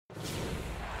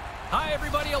Hi,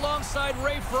 everybody. Alongside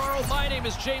Ray Ferraro, my name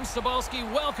is James Cebulski.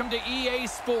 Welcome to EA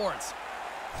Sports.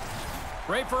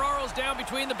 Ray Ferraro's down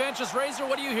between the benches. Razor,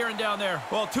 what are you hearing down there?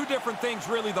 Well, two different things,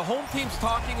 really. The home team's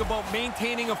talking about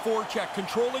maintaining a forecheck,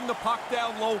 controlling the puck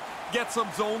down low, get some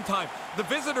zone time. The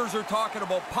visitors are talking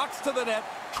about pucks to the net,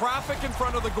 traffic in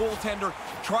front of the goaltender,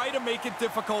 try to make it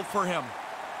difficult for him.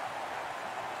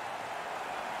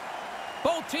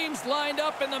 Both teams lined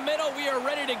up in the middle. We are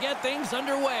ready to get things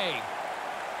underway.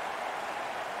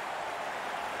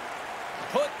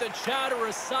 Put the chatter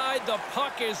aside. The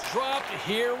puck is dropped.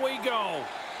 Here we go.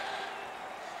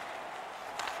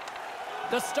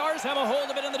 The Stars have a hold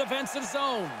of it in the defensive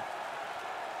zone.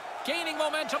 Gaining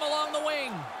momentum along the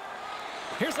wing.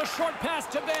 Here's a short pass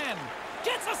to Ben.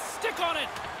 Gets a stick on it.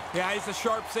 Yeah, it's a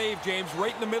sharp save, James.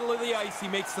 Right in the middle of the ice, he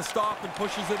makes the stop and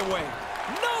pushes it away.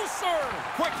 No, sir!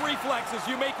 Quick reflexes.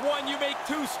 You make one, you make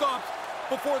two stops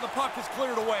before the puck is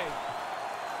cleared away.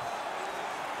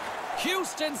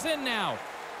 Houston's in now.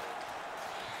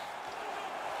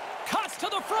 Cuts to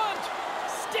the front.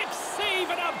 Stick save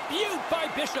and a beaut by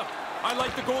Bishop. I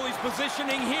like the goalie's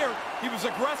positioning here. He was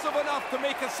aggressive enough to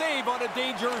make a save on a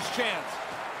dangerous chance.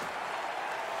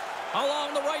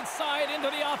 Along the right side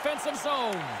into the offensive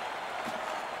zone.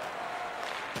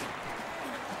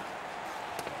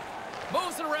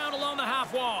 Moves it around along the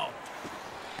half wall.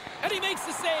 And he makes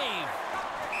the save.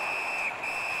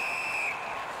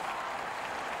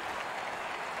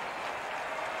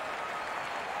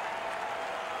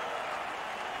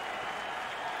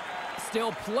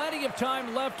 Still plenty of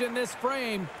time left in this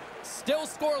frame. Still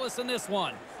scoreless in this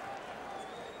one.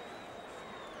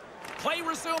 Play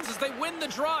resumes as they win the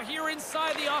draw here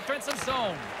inside the offensive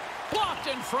zone. Blocked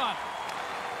in front.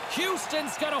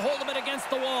 Houston's got a hold of it against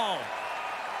the wall.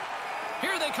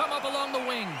 Here they come up along the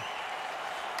wing.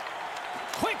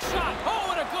 Quick shot.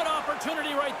 Oh, and a good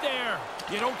opportunity right there.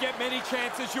 You don't get many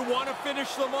chances. You want to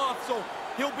finish them off, so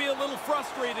he'll be a little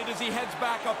frustrated as he heads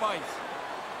back up ice.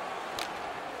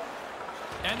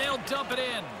 And they'll dump it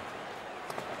in.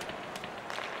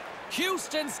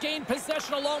 Houston's gained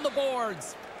possession along the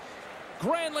boards.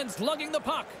 Granlund's lugging the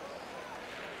puck.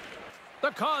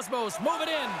 The Cosmos move it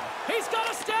in. He's got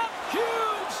a step.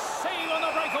 Huge save on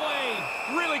the breakaway.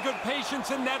 Really good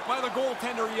patience in net by the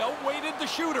goaltender. He outweighted the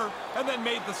shooter and then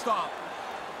made the stop.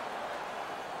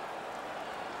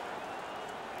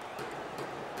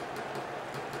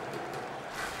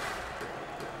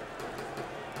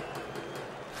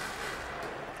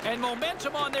 And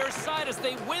momentum on their side as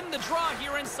they win the draw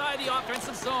here inside the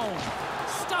offensive zone.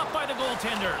 Stopped by the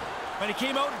goaltender. And he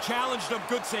came out and challenged him.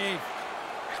 Good save.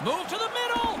 Move to the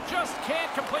middle. Just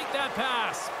can't complete that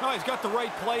pass. No, he's got the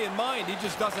right play in mind. He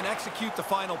just doesn't execute the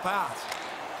final pass.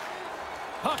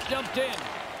 Puck dumped in.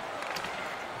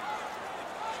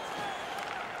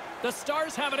 The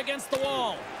Stars have it against the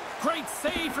wall. Great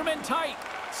save from in tight.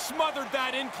 Smothered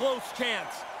that in close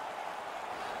chance.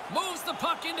 Moves the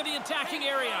puck into the attacking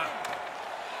area.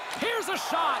 Here's a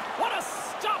shot. What a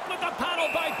stop with the paddle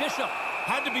by Bishop.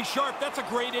 Had to be sharp. That's a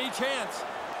grade A chance.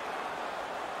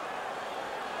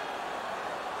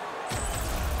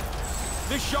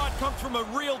 This shot comes from a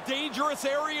real dangerous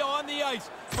area on the ice,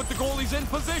 but the goalie's in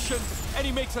position, and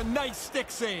he makes a nice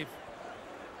stick save.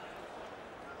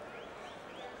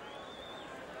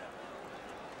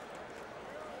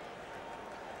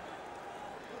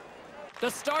 The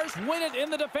Stars win it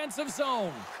in the defensive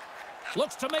zone.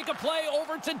 Looks to make a play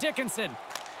over to Dickinson.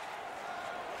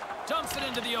 Dumps it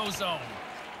into the O-zone.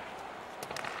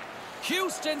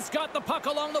 Houston's got the puck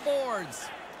along the boards.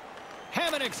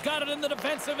 Hamannik's got it in the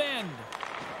defensive end.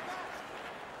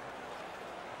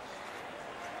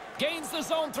 Gains the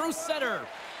zone through center.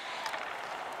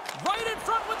 Right in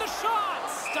front with the shot.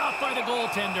 Stopped by the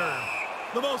goaltender.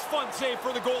 The most fun save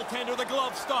for the goaltender, the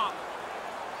glove stop.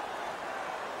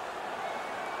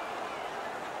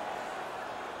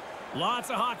 Lots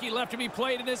of hockey left to be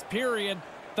played in this period.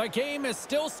 The game is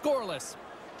still scoreless.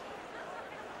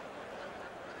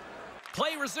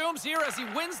 Play resumes here as he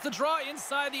wins the draw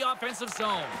inside the offensive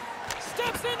zone.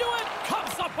 Steps into it,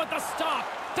 comes up with the stop,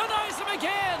 denies him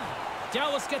again.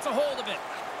 Dallas gets a hold of it.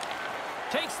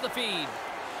 Takes the feed.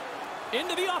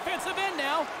 Into the offensive end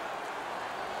now.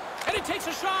 And he takes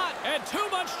a shot. And too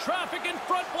much traffic in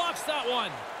front blocks that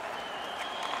one.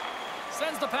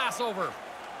 Sends the pass over.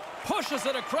 Pushes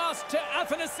it across to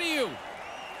Athanasiou.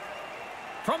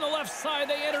 From the left side,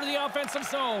 they enter the offensive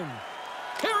zone.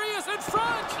 Here he is in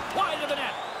front, wide of the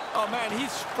net. Oh, man,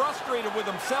 he's frustrated with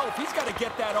himself. He's got to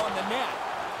get that on the net.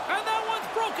 And that one's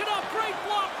broken up. Great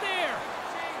block there.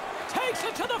 Takes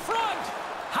it to the front.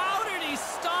 How did he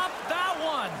stop that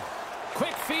one?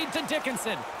 Quick feed to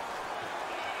Dickinson.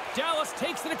 Dallas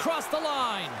takes it across the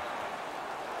line.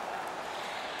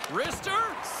 Wrister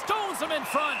stones him in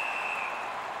front.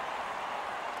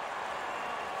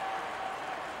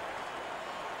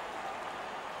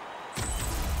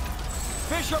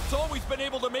 Bishop's always been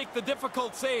able to make the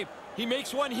difficult save. He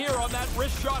makes one here on that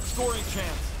wrist shot scoring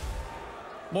chance.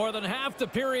 More than half the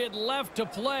period left to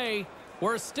play.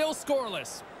 We're still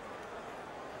scoreless.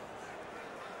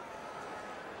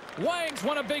 Wang's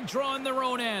won a big draw in their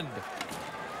own end.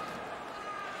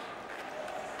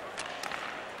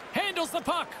 Handles the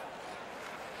puck.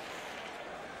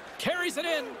 Carries it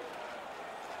in.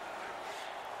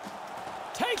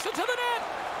 Takes it to the net.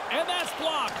 And that's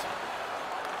blocked.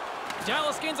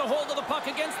 Dallas gains a hold of the puck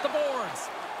against the boards.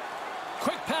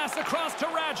 Quick pass across to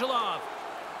Radulov.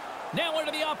 Now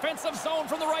into the offensive zone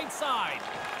from the right side.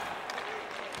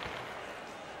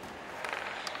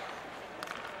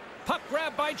 Puck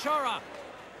grab by Chara.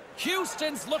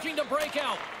 Houston's looking to break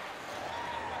out.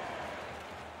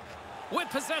 With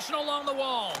possession along the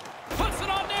wall. Puts it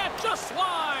on net, just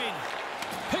wide.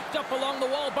 Picked up along the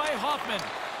wall by Hoffman.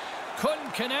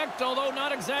 Couldn't connect, although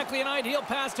not exactly an ideal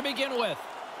pass to begin with.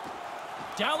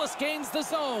 Dallas gains the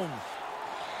zone.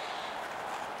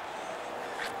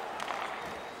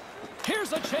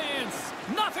 Here's a chance.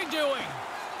 Nothing doing.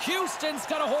 Houston's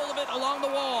got a hold of it along the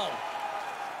wall.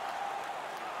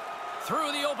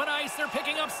 Through the open ice, they're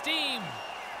picking up steam.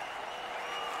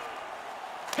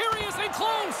 Here he is in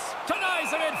close.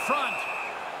 Denies it in front.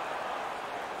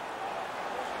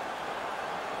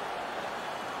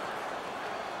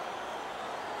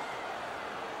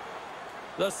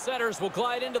 The setters will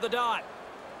glide into the dot.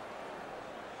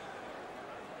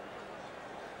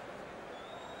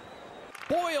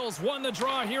 Boyles won the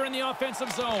draw here in the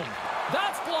offensive zone.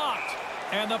 That's blocked.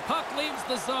 And the puck leaves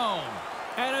the zone.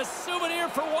 And a souvenir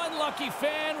for one lucky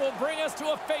fan will bring us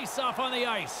to a face-off on the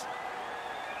ice.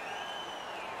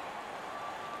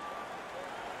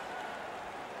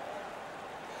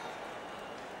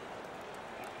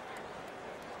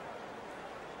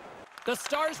 The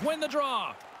Stars win the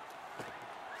draw.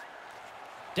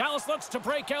 Dallas looks to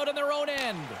break out in their own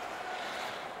end.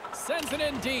 Sends it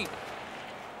in deep.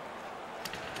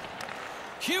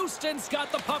 Houston's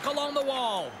got the puck along the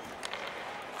wall.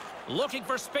 Looking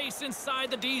for space inside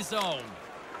the D zone.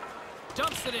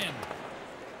 Dumps it in.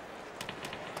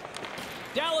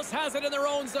 Dallas has it in their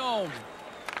own zone.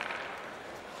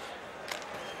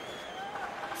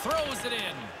 Throws it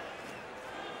in.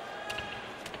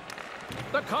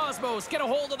 The Cosmos get a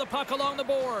hold of the puck along the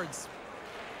boards.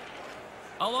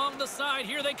 Along the side,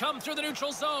 here they come through the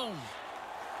neutral zone.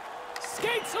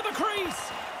 Skates to the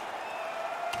crease.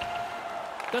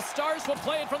 The Stars will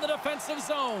play it from the defensive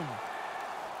zone.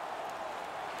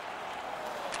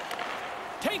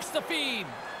 Takes the feed.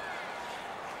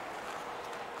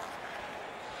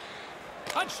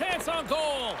 A chance on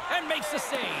goal, and makes the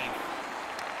save.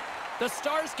 The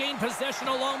Stars gain possession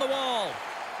along the wall.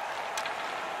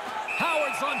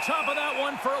 Howard's on top of that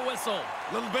one for a whistle.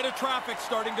 A little bit of traffic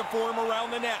starting to form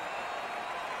around the net.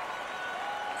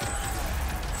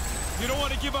 You don't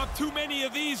want to give up too many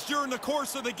of these during the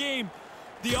course of the game.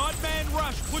 The odd man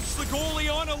rush puts the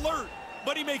goalie on alert,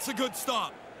 but he makes a good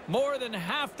stop. More than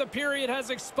half the period has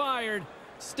expired.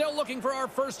 Still looking for our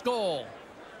first goal.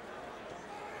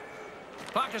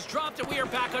 Puck is dropped and we are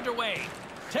back underway.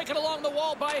 Taken along the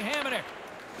wall by Hamonic.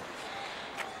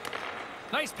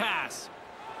 Nice pass.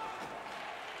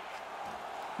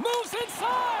 Moves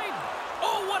inside.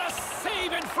 Oh, what a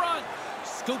save in front.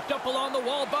 Scooped up along the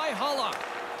wall by Hulla.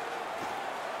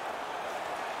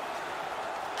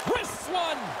 Wrists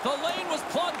one. The lane was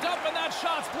plugged up and that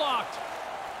shot's blocked.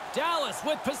 Dallas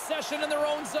with possession in their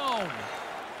own zone.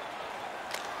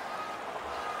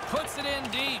 Puts it in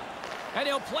deep. And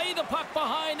he'll play the puck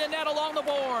behind the net along the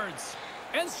boards.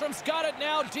 Enstrom's got it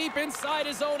now deep inside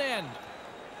his own end.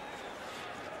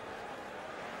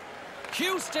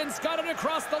 Houston's got it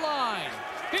across the line.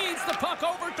 Feeds the puck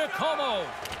over to Como.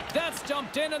 That's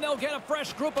dumped in and they'll get a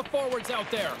fresh group of forwards out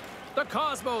there. The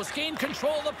Cosmos gain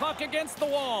control of the puck against the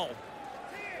wall.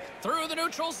 Through the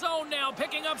neutral zone now,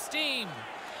 picking up steam.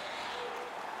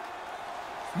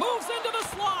 Moves into the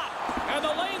slot. And the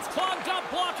lane's clogged up,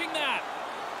 blocking that.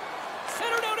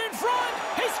 Centered out in front.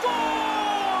 He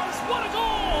scores! What a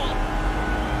goal!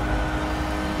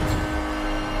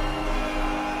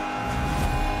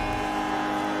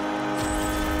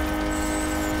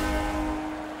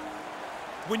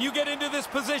 When you get into this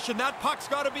position, that puck's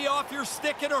got to be off your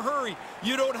stick in a hurry.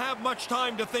 You don't have much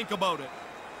time to think about it.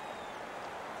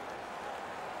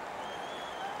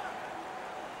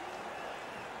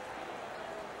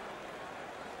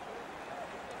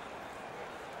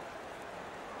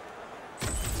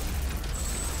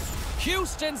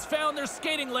 Houston's found their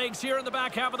skating legs here in the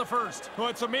back half of the first. Well,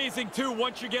 it's amazing, too.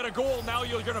 Once you get a goal, now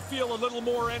you're going to feel a little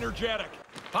more energetic.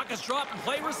 Puck is dropped and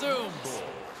play resumes. Goal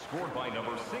scored by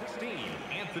number 16,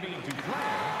 Anthony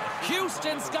Duclair.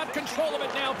 Houston's got control of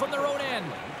it now from their own end.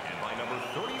 And by number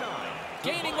 39.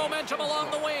 Gaining momentum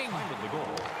along the wing. The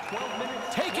goal, 12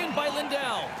 minutes. Taken by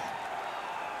Lindell.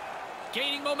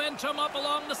 Gaining momentum up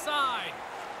along the side.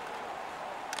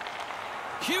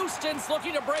 Houston's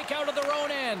looking to break out of their own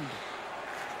end.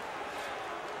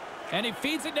 And he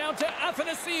feeds it down to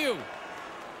Athanasiou.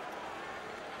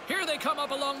 Here they come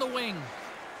up along the wing.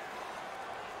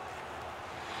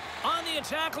 On the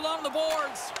attack along the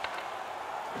boards.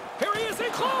 Here he is in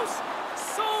close.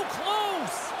 So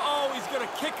close. Oh, he's going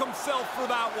to kick himself for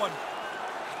that one.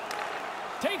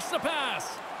 Takes the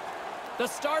pass. The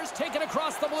Stars take it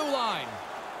across the blue line.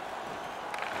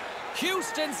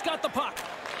 Houston's got the puck.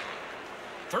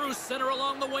 Through center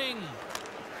along the wing.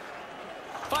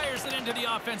 Fires it into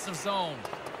the offensive zone.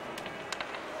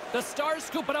 The Stars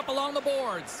scoop it up along the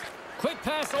boards. Quick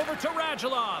pass over to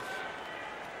Radulov.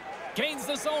 Gains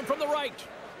the zone from the right.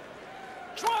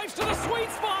 Drives to the sweet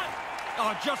spot.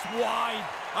 Oh, just wide.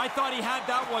 I thought he had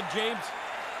that one, James.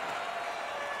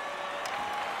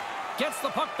 Gets the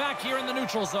puck back here in the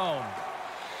neutral zone.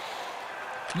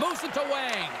 Moves it to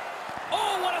Wang.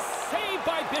 Oh, what a save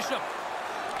by Bishop.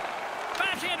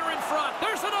 Backhander in front.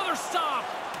 There's another stop.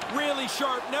 Really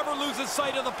sharp. Never loses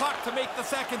sight of the puck to make the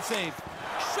second save.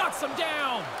 Shuts him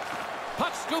down.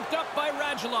 Puck scooped up by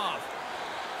Radulov.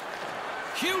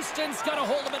 Houston's got a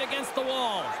hold of it against the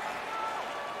wall.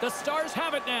 The Stars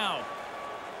have it now.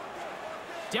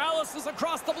 Dallas is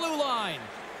across the blue line.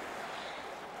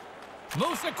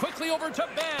 Moves it quickly over to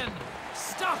Ben.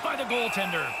 Stopped by the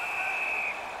goaltender.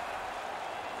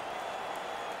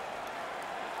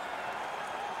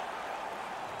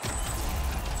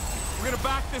 We're going to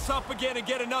back this up again and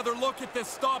get another look at this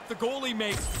stop the goalie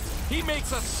makes. He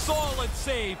makes a solid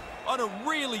save on a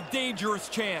really dangerous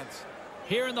chance.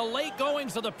 Here in the late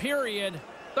goings of the period,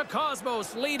 the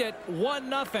Cosmos lead it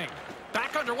 1-0.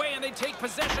 Back underway, and they take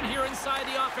possession here inside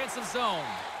the offensive zone.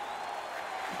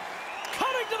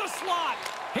 Cutting to the slot.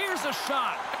 Here's a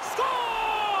shot.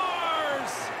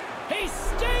 Scores! He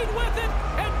stayed with it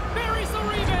and buries the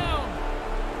rebound.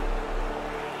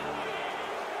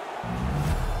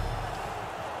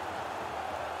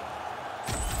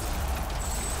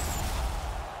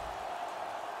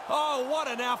 Oh, what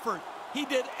an effort. He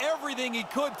did everything he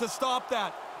could to stop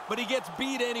that, but he gets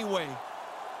beat anyway.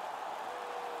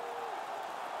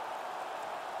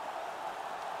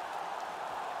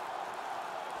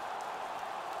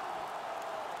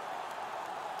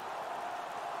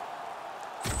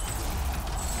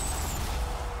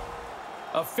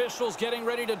 Officials getting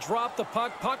ready to drop the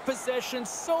puck. Puck possession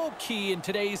so key in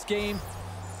today's game.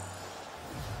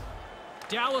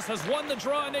 Dallas has won the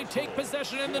draw, and they take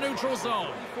possession in the neutral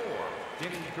zone.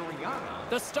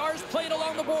 The Stars played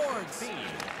along the boards.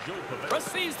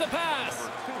 Receives the pass.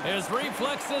 His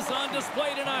reflexes on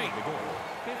display tonight.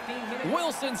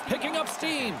 Wilson's picking up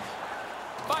steam.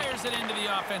 Fires it into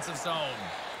the offensive zone.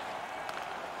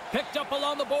 Picked up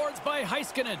along the boards by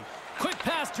Heiskanen. Quick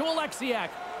pass to Alexiak.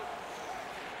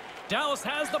 Dallas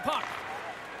has the puck.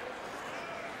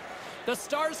 The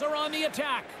Stars are on the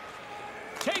attack.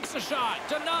 Takes a shot.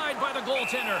 Denied by the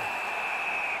goaltender.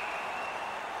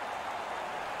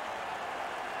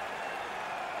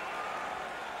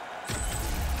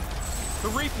 The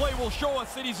replay will show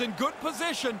us that he's in good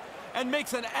position and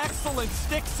makes an excellent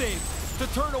stick save to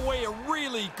turn away a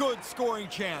really good scoring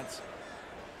chance.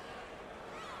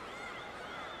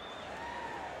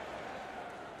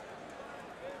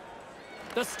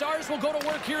 The Stars will go to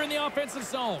work here in the offensive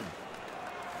zone.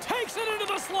 Takes it into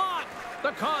the slot.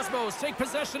 The Cosmos take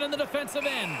possession in the defensive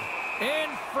end. In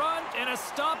front, and a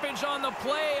stoppage on the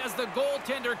play as the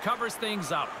goaltender covers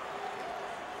things up.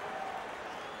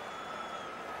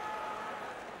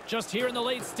 Just here in the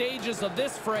late stages of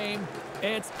this frame,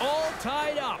 it's all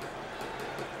tied up.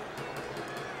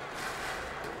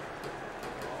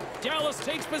 Dallas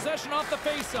takes possession off the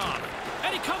faceoff,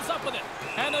 and he comes up with it.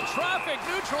 And the traffic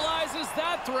neutralizes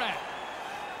that threat.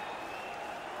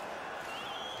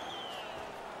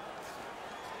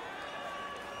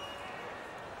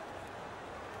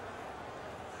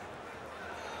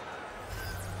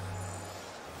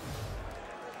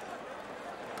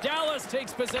 Dallas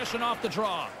takes possession off the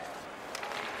draw.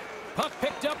 Puck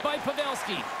picked up by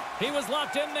Pavelski. He was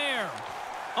locked in there.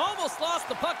 Almost lost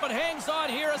the puck, but hangs on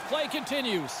here as play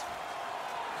continues.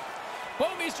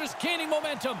 Bouwmeester's gaining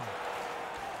momentum.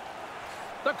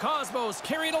 The Cosmos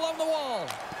carried along the wall.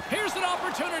 Here's an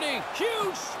opportunity.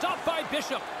 Huge stop by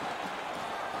Bishop.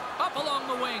 Up along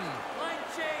the wing. Line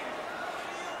change.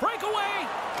 Breakaway.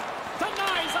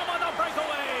 Denies him on the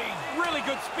breakaway. Really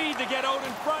good speed to get out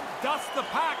in front. Dusts the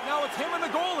pack. Now it's him and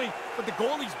the goalie. But the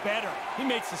goalie's better. He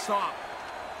makes the stop.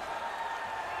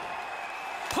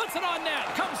 Puts it on net.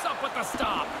 Comes up with the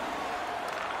stop.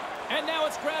 And now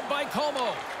it's grabbed by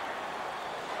Como.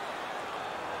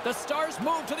 The Stars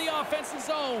move to the offensive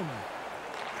zone.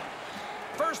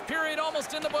 First period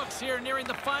almost in the books here, nearing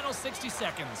the final 60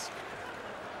 seconds.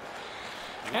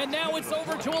 And now it's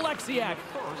over to Alexiak.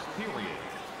 First period.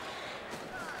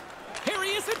 Here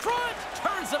he is in front.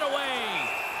 Turns it away.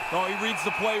 Oh, he reads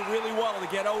the play really well to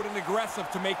get out and aggressive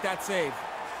to make that save.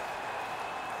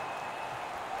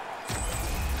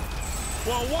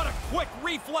 Well, what a quick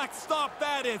reflex stop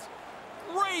that is.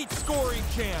 Great scoring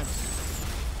chance.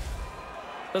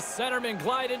 The centermen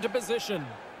glide into position.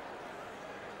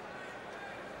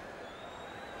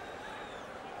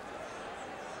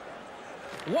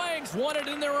 Wangs won it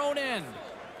in their own end.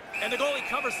 And the goalie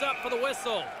covers up for the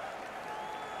whistle.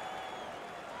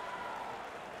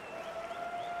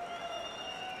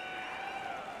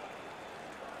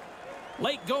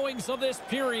 Late goings of this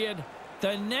period.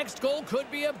 The next goal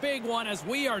could be a big one as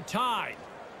we are tied.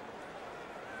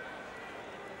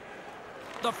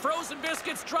 The frozen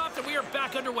biscuits dropped and we are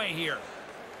back underway here.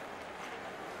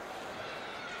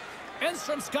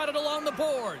 Enstrom's got it along the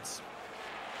boards.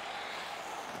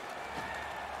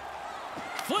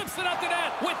 Flips it up the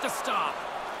net with the stop.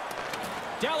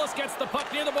 Dallas gets the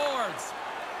puck near the boards.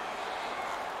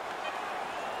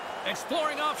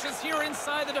 Exploring options here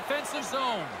inside the defensive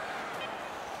zone.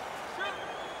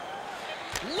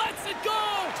 Lets it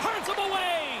go! Turns him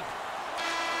away!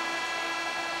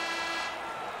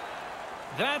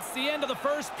 That's the end of the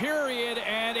first period,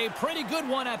 and a pretty good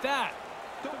one at that.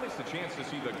 Don't miss the chance to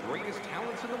see the greatest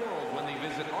talents in the world when they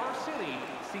visit our city.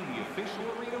 See the official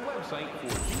arena website for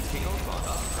details on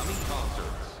upcoming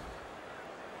concerts.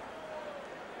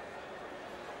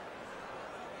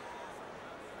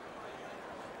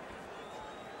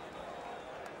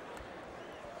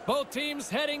 Both teams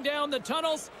heading down the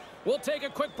tunnels. We'll take a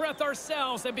quick breath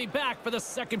ourselves and be back for the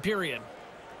second period.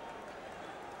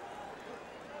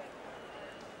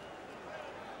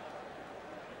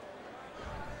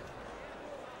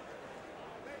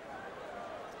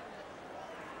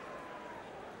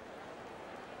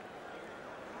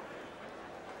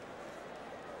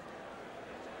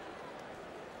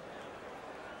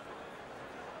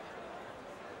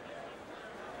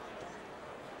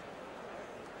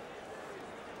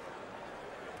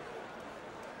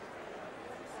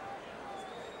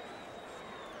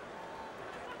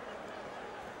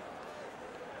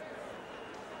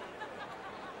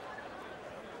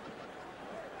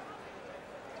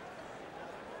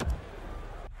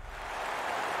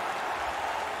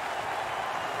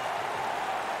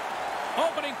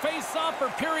 Opening face-off for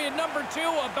period number 2,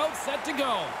 about set to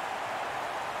go.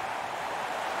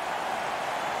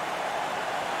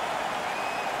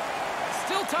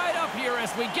 Still tied up here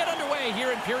as we get underway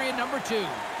here in period number 2.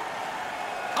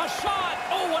 A shot!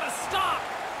 Oh, what a stop!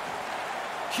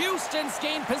 Houston's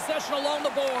gained possession along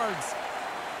the boards.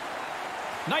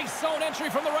 Nice zone entry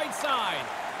from the right side.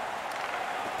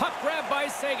 Puck grabbed by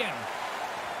Seguin.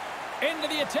 Into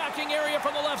the attacking area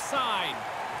from the left side.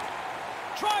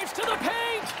 Drives to the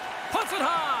paint, puts it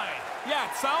high. Yeah,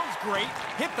 it sounds great.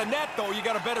 Hit the net, though, you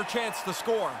got a better chance to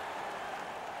score.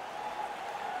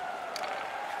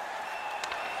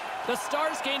 The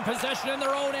Stars gain possession in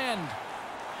their own end.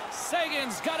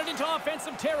 Seguin's got it into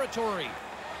offensive territory.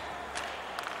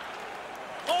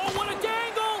 Oh, what a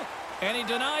dangle! And he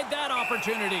denied that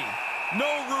opportunity.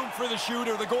 No room for the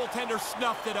shooter. The goaltender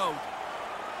snuffed it out.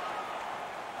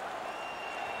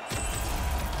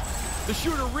 The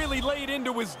shooter really laid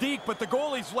into his deke, but the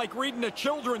goalie's like reading a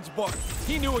children's book.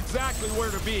 He knew exactly where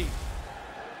to be.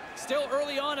 Still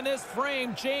early on in this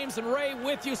frame, James and Ray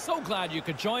with you. So glad you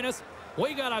could join us.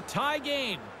 We got a tie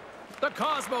game. The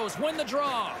Cosmos win the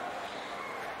draw.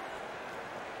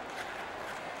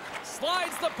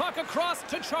 Slides the puck across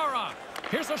to Chara.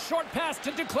 Here's a short pass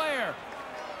to Duclair.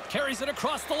 Carries it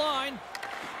across the line.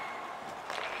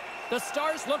 The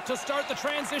Stars look to start the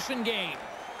transition game.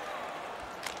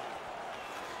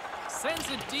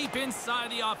 Sends it deep inside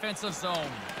the offensive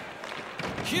zone.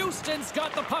 Houston's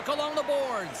got the puck along the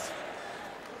boards.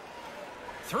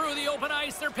 Through the open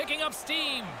ice, they're picking up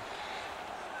steam.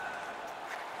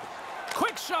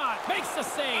 Quick shot, makes the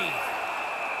save.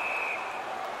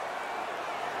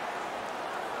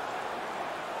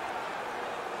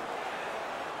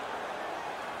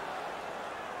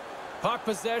 Puck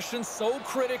possession so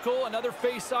critical. Another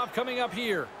face-off coming up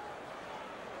here.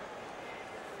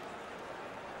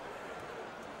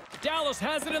 Dallas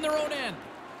has it in their own end.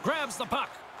 Grabs the puck.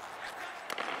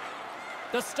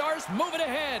 The Stars move it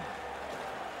ahead.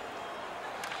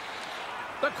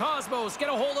 The Cosmos get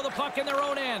a hold of the puck in their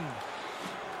own end.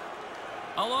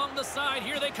 Along the side,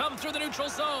 here they come through the neutral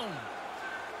zone.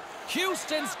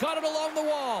 Houston's got it along the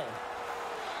wall.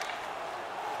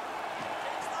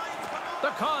 The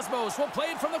Cosmos will play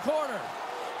it from the corner.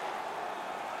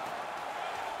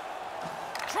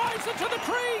 Drives it to the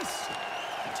crease.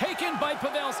 Taken by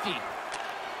Pavelski.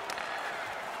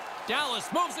 Dallas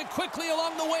moves it quickly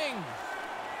along the wing.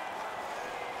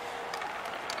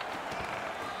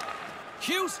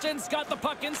 Houston's got the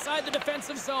puck inside the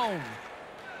defensive zone.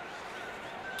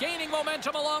 Gaining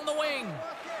momentum along the wing.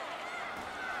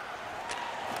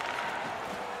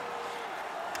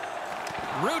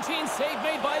 Routine save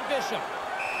made by Bishop.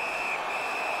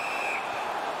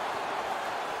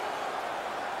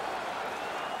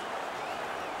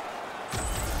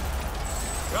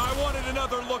 I wanted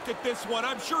another look at this one.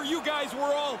 I'm sure you guys were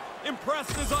all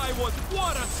impressed as I was.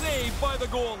 What a save by the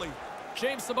goalie.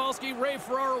 James Cybulski, Ray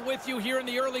Ferraro with you here in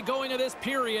the early going of this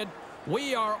period.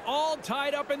 We are all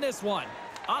tied up in this one.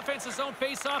 Offensive zone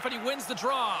face-off, and he wins the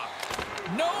draw.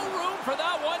 No room for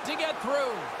that one to get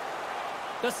through.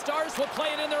 The Stars will play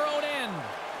it in their own end.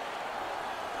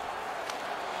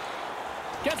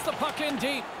 Gets the puck in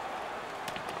deep.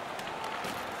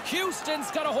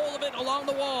 Houston's got a hold of it along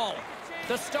the wall.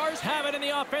 The Stars have it in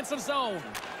the offensive zone.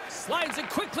 Slides it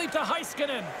quickly to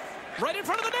Heiskanen. Right in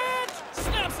front of the net.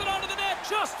 Snaps it onto the net.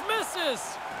 Just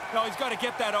misses. No, he's got to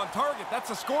get that on target. That's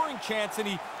a scoring chance, and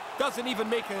he doesn't even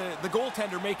make the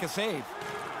goaltender make a save.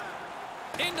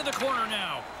 Into the corner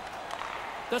now.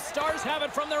 The Stars have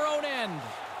it from their own end.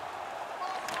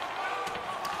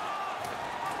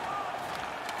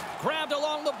 Grabbed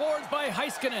along the boards by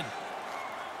Heiskanen.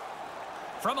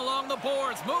 From along the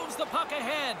boards, moves the puck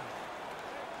ahead.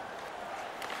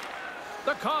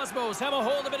 The Cosmos have a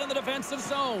hold of it in the defensive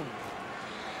zone.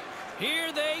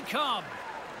 Here they come.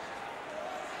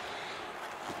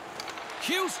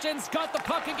 Houston's got the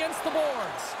puck against the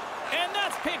boards. And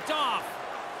that's picked off.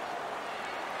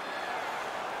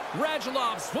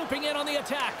 Radulov swooping in on the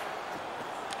attack.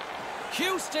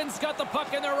 Houston's got the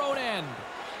puck in their own end.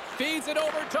 Feeds it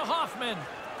over to Hoffman.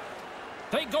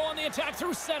 They go on the attack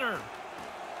through center.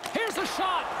 Here's a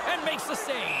shot and makes the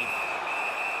save.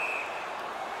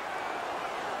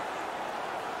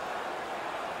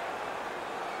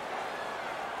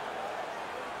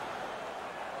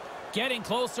 Getting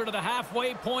closer to the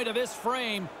halfway point of this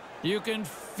frame. You can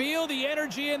feel the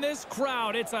energy in this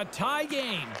crowd. It's a tie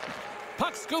game.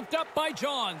 Puck scooped up by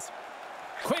Johns.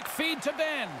 Quick feed to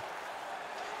Ben.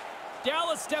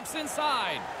 Dallas steps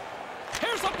inside.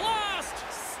 Here's a blast.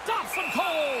 Stops him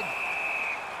cold.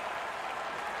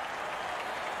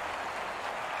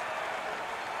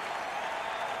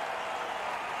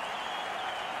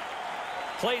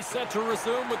 Play set to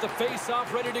resume with the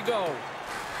face-off ready to go.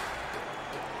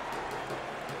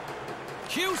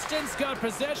 Houston's got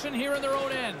possession here in their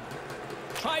own end.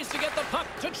 Tries to get the puck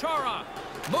to Chara.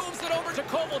 Moves it over to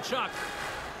Kovalchuk.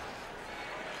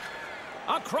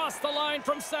 Across the line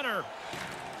from center.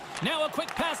 Now a quick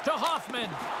pass to Hoffman.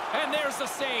 And there's the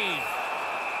save.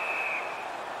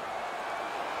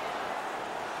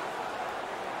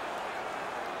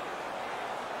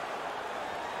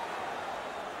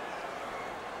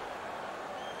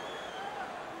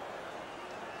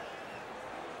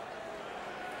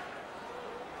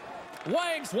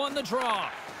 Wang's won the draw.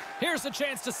 Here's the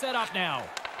chance to set up now.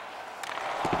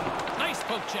 Nice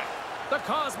poke check. The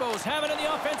Cosmos have it in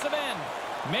the offensive end.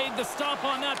 Made the stop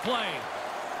on that play.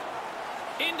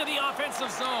 Into the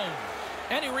offensive zone.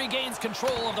 And he regains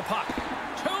control of the puck.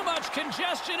 Too much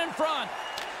congestion in front.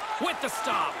 With the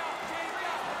stop.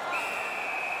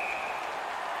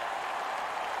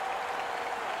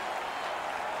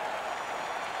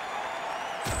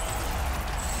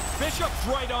 Bishop's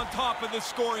right on top of this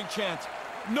scoring chance.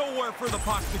 Nowhere for the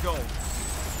puck to go.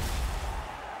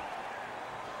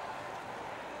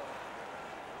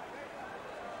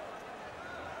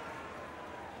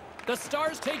 The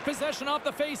Stars take possession off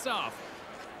the faceoff.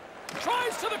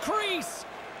 Tries to the crease.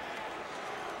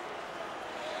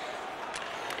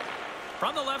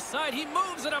 From the left side, he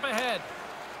moves it up ahead.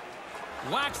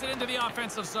 Whacks it into the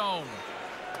offensive zone.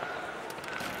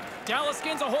 Dallas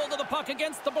gains a hold of the puck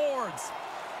against the boards.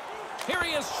 Here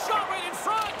he is, shot right in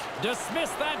front.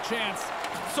 Dismissed that chance.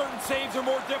 Certain saves are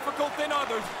more difficult than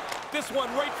others. This one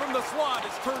right from the slot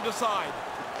is turned aside.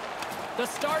 The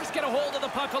Stars get a hold of the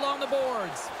puck along the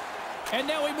boards. And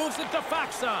now he moves it to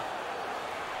Faxa.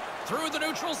 Through the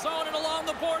neutral zone and along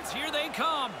the boards, here they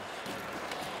come.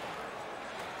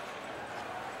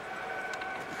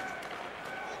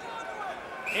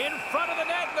 In front of the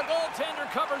net, the goaltender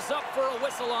covers up for a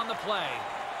whistle on the play.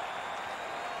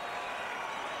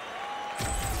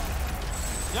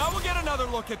 Now we'll get another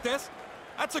look at this.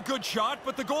 That's a good shot,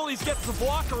 but the goalie's gets the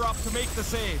blocker up to make the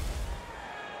save.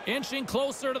 Inching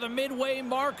closer to the midway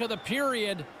mark of the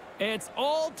period. It's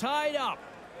all tied up.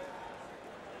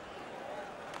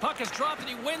 Puck is dropped and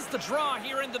he wins the draw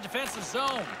here in the defensive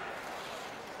zone.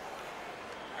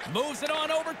 Moves it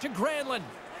on over to Granlund.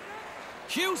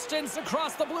 Houston's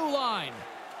across the blue line.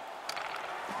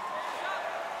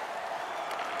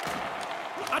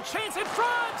 A chance in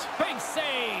front. Big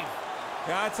save.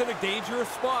 Yeah, it's in a dangerous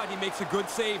spot. He makes a good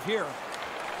save here.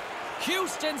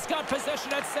 Houston's got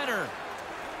possession at center.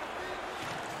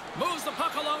 Moves the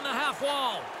puck along the half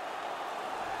wall.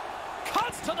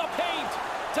 Cuts to the paint.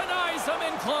 Denies him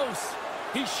in close.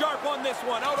 He's sharp on this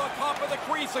one. Out on top of the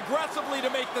crease aggressively to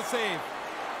make the save.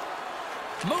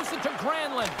 Moves it to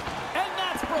Granlund. And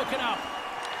that's broken up.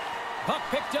 Puck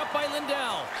picked up by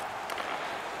Lindell.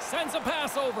 Sends a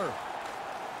pass over.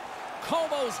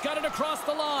 Como's got it across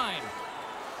the line.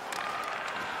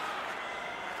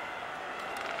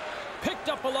 Picked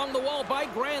up along the wall by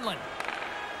Granlund.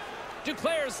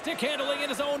 Duclair's stick handling in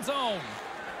his own zone.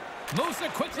 Moves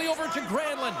it quickly over to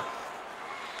Granlund.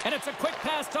 And it's a quick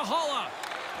pass to Holla.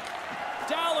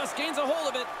 Dallas gains a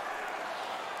hold of it.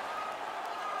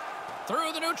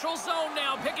 Through the neutral zone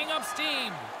now, picking up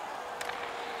steam.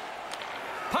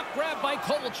 Puck grabbed by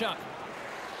Kovalchuk.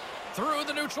 Through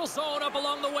the neutral zone, up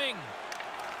along the wing.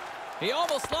 He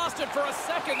almost lost it for a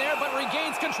second there, but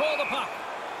regains control of the puck.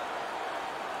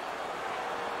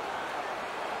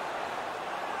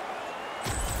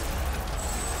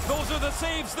 Those are the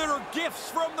saves that are gifts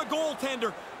from the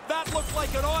goaltender. That looked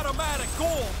like an automatic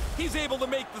goal. He's able to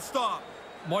make the stop.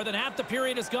 More than half the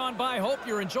period has gone by. Hope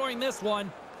you're enjoying this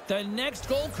one. The next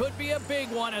goal could be a big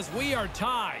one as we are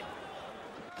tied.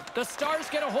 The Stars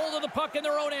get a hold of the puck in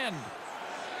their own end.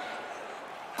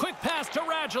 Quick pass to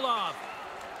Radulov.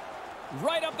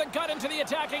 Right up the gut into the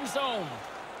attacking zone.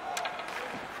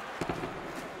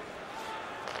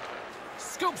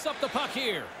 Scoops up the puck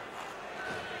here.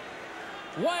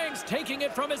 Wang's taking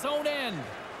it from his own end.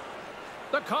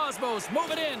 The Cosmos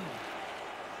move it in.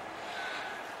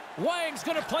 Wang's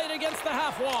going to play it against the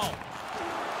half wall.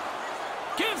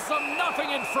 Gives them nothing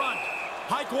in front.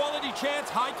 High quality chance,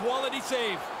 high quality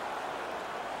save.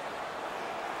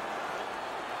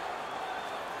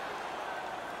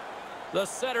 The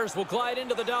setters will glide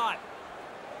into the dot.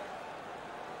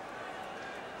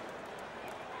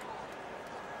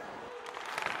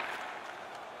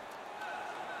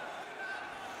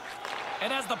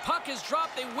 And as the puck is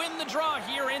dropped, they win the draw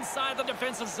here inside the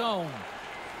defensive zone.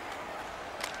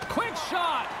 Quick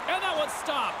shot, and that one's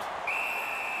stopped.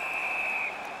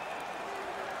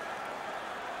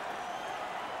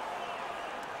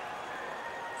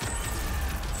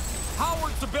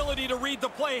 Howard's ability to read the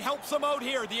play helps him out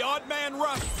here. The odd man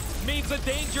rush means a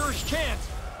dangerous chance,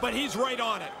 but he's right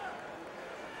on it.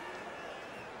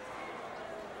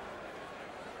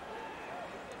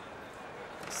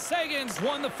 Sagan's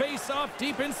won the face-off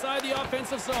deep inside the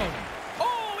offensive zone.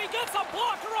 Oh, he gets a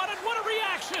blocker on it. What a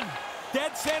reaction.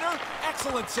 Dead center,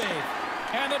 excellent save.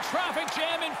 And the traffic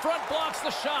jam in front blocks the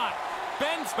shot.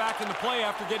 Ben's back in the play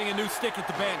after getting a new stick at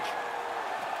the bench.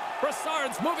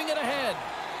 Brassard's moving it ahead.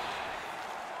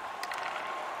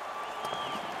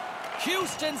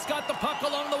 Houston's got the puck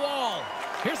along the wall.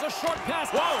 Here's a short pass.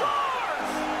 Whoa!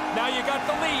 Now you got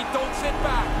the lead. Don't sit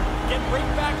back. Get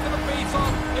right back to the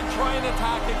face-off and try and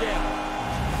attack again.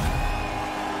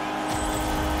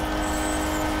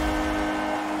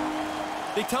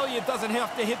 They tell you it doesn't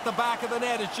have to hit the back of the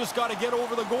net. It's just got to get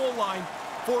over the goal line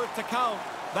for it to count.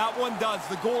 That one does.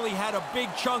 The goalie had a big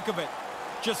chunk of it.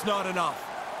 Just not enough.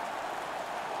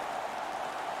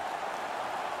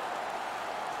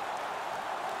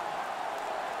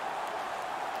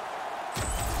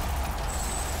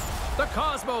 The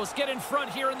Cosmos get in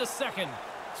front here in the second.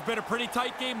 It's been a pretty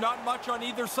tight game. Not much on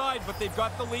either side, but they've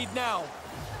got the lead now.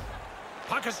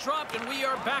 Puck is dropped, and we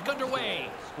are back underway.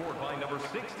 Scored by number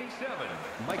 67.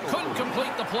 Couldn't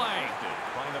complete the play.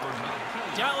 By number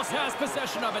 19. Dallas has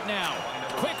possession of it now.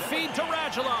 Quick feed to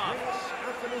Radulov.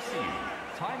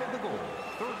 Time of the goal,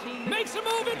 13 Makes a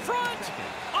move in front.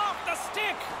 Off the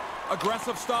stick.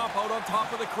 Aggressive stop out on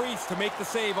top of the crease to make the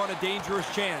save on a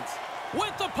dangerous chance.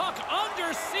 With the puck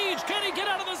under siege. Can he get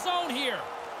out of the zone here?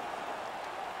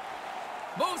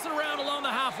 Moves it around along the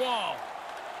half wall.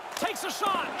 Takes a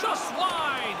shot, just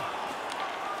wide.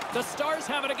 The Stars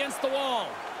have it against the wall.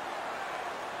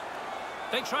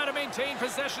 They try to maintain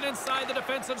possession inside the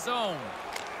defensive zone.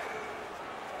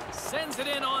 Sends it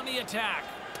in on the attack.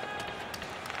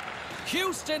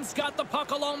 Houston's got the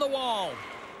puck along the wall.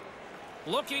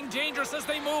 Looking dangerous as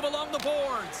they move along the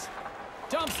boards.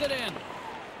 Dumps it in.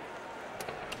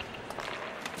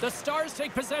 The Stars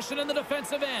take possession in the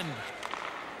defensive end.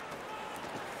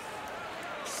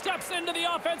 Steps into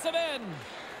the offensive end.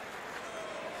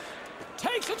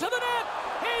 Takes it to the net.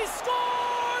 He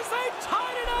scores! They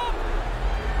tied it up!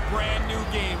 Brand new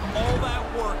game. All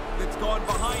that work that's gone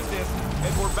behind this,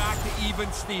 and we're back to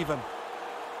even Steven.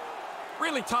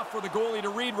 Really tough for the goalie to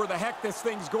read where the heck this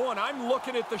thing's going. I'm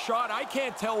looking at the shot. I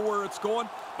can't tell where it's going,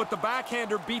 but the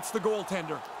backhander beats the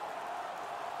goaltender.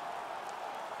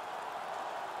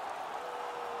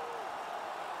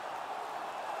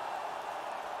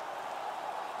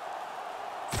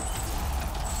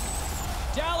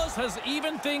 Dallas has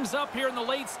evened things up here in the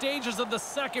late stages of the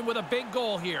second with a big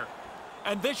goal here.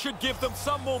 And this should give them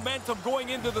some momentum going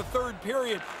into the third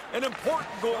period. An important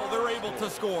goal they're able to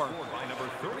score. By number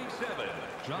 37,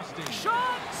 Justin.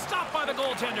 Shot! Stopped by the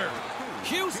goaltender.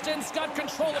 Houston's got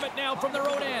control of it now from their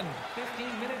own end.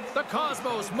 15 minutes. The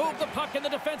Cosmos move the puck in the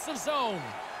defensive zone.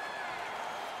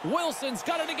 Wilson's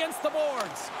got it against the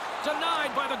boards.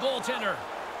 Denied by the goaltender.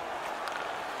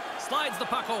 Slides the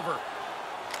puck over.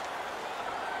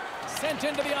 Sent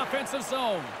into the offensive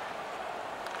zone.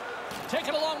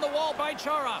 Taken along the wall by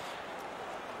Chara.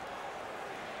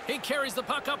 He carries the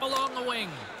puck up along the wing.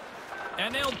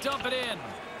 And they'll dump it in.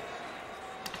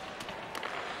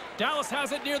 Dallas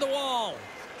has it near the wall.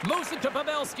 Moves it to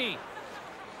Pavelski.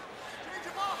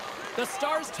 The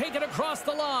Stars take it across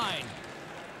the line.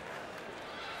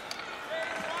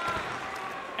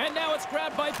 And now it's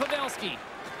grabbed by Pavelski.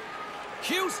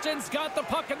 Houston's got the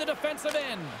puck in the defensive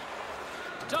end.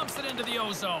 Dumps it into the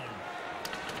O-zone.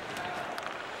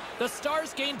 The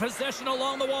Stars gain possession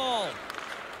along the wall.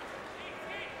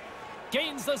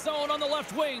 Gains the zone on the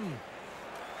left wing.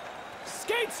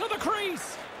 Skates to the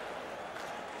crease.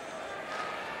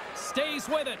 Stays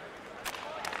with it.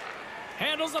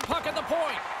 Handles the puck at the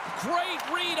point. Great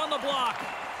read on the block.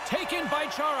 Taken by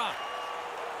Chara.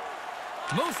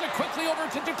 Moves it quickly over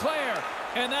to Duclair.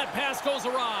 And that pass goes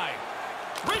awry.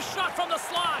 Wrist shot from the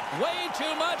slot. Way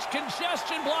too much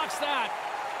congestion blocks that.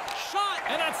 Shot,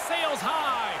 and that sails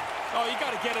high. Oh, you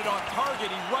got to get it on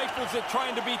target. He rifles it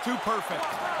trying to be too perfect.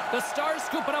 The Stars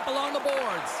scoop it up along the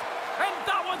boards. And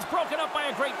that one's broken up by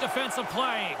a great defensive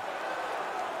play.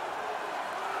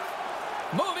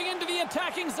 Moving into the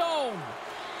attacking zone.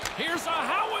 Here's a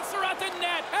howitzer at the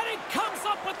net, and it comes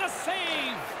up with the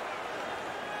save.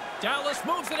 Dallas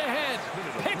moves it ahead.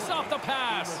 Picks off the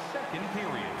pass. Second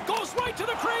period. Goes right to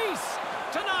the crease.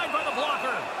 Denied by the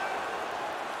blocker.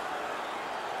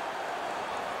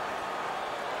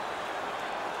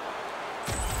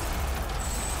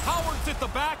 Howard's at the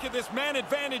back of this man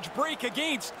advantage break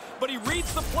against, but he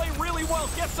reads the play really well.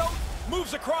 Gets out,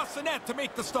 moves across the net to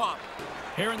make the stop.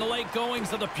 Here in the late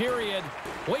goings of the period,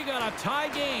 we got a tie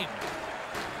game.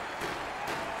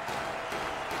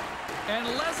 And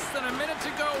less than a minute to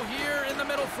go here in the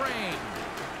middle frame.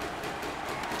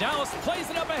 Dallas plays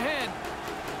it up ahead.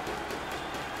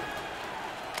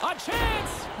 A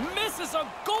chance! Misses a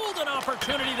golden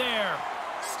opportunity there.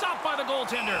 Stopped by the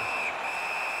goaltender.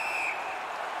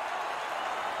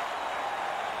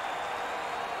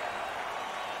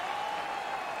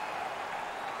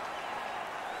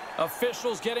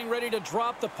 Officials getting ready to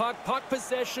drop the puck. Puck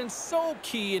possession so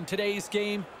key in today's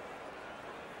game.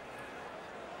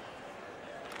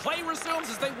 Play resumes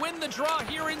as they win the draw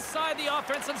here inside the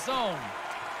offensive zone.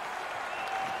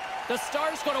 The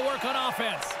Stars going to work on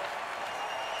offense.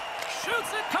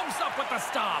 Shoots it, comes up with the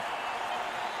stop.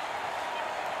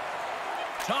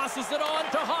 Tosses it on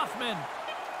to Hoffman.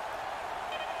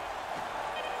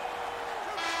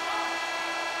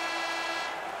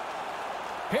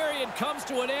 Period comes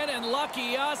to an end, and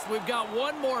lucky us, we've got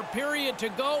one more period to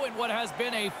go in what has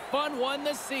been a fun one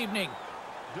this evening.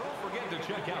 Don't forget to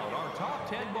check out our top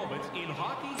 10 moments in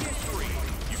hockey history.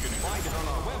 You can find it on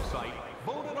our website,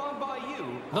 voted on by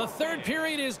you. The third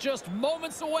period is just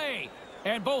moments away,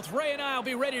 and both Ray and I will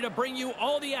be ready to bring you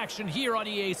all the action here on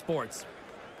EA Sports.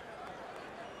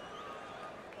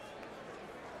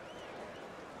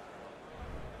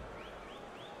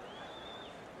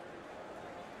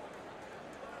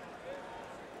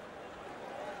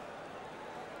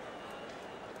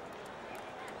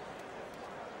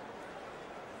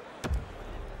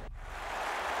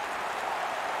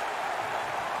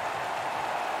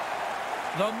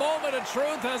 The moment of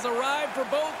truth has arrived for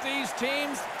both these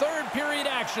teams. Third period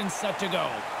action set to go.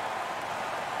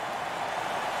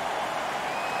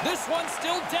 This one's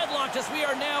still deadlocked as we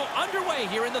are now underway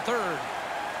here in the third.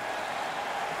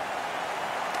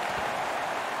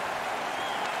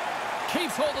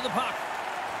 Keeps hold of the puck.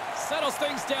 Settles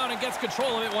things down and gets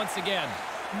control of it once again.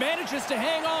 Manages to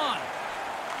hang on.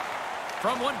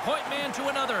 From one point man to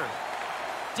another.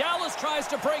 Dallas tries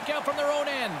to break out from their own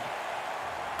end.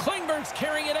 Klingberg's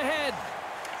carrying it ahead.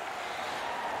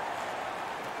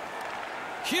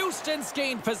 Houston's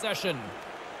gained possession.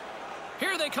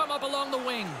 Here they come up along the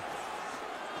wing.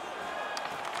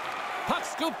 Puck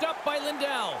scooped up by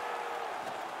Lindell.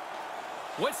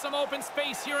 With some open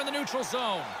space here in the neutral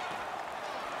zone.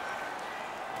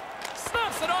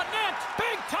 Snaps it on net.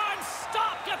 Big time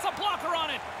stop. Gets a blocker on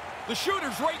it. The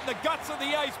shooter's right in the guts of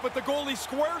the ice, but the goalie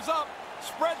squares up,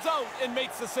 spreads out, and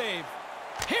makes the save.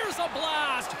 Here's a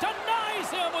blast. Denies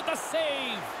him with the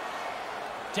save.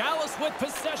 Dallas with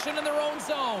possession in their own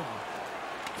zone.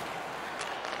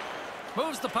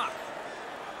 Moves the puck.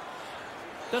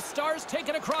 The Stars take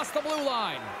it across the blue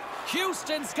line.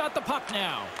 Houston's got the puck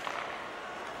now.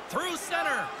 Through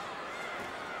center.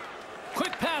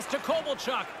 Quick pass to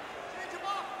Kovalchuk.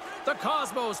 The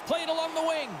Cosmos played along the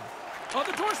wing. On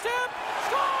the doorstep.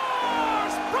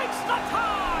 Scores! Breaks the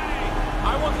tie!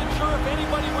 I wasn't sure if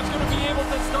anybody was going to be able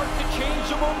to start to change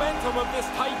the momentum of this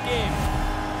tight game.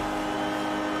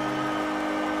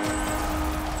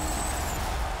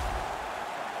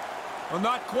 Well,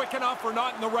 not quick enough or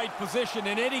not in the right position.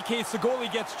 In any case, the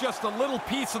goalie gets just a little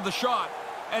piece of the shot,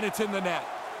 and it's in the net.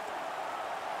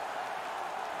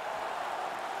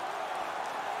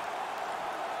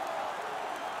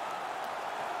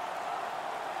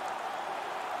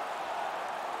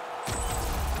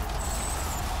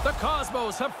 The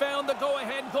Cosmos have found the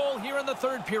go-ahead goal here in the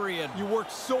third period. You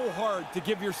worked so hard to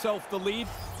give yourself the lead.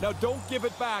 Now don't give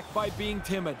it back by being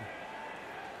timid.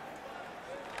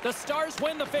 The Stars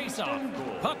win the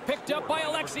faceoff. Puck picked up by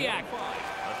Alexiak.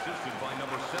 Assisted by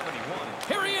number 71.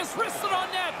 Here he is, wristed on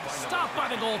net. Stopped by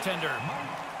the goaltender.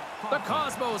 The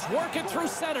Cosmos work it through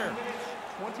center.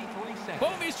 23 seconds.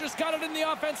 Bouwmeister's got it in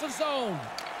the offensive zone.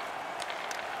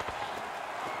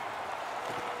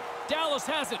 Dallas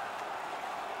has it.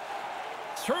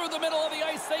 Through the middle of the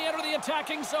ice, they enter the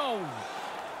attacking zone.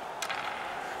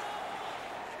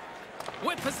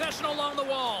 With possession along the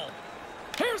wall.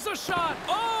 Here's a shot.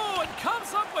 Oh, and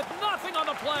comes up with nothing on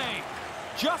the play.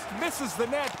 Just misses the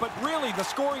net, but really the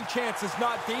scoring chance is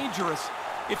not dangerous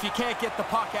if you can't get the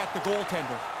puck at the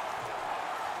goaltender.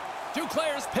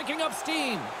 Duclair's picking up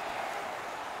steam.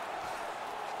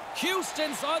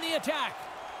 Houston's on the attack.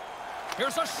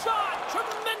 Here's a shot.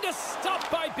 Tremendous stop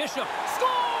by Bishop.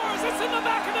 Scores! It's in the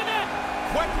back of the net.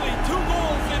 Quickly, 2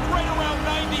 goals in right around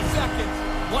 90 seconds.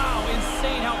 Wow,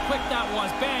 insane how quick that was.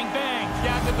 Bang, bang.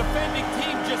 Yeah, the defending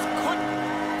team just couldn't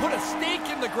put a stake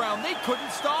in the ground. They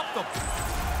couldn't stop them.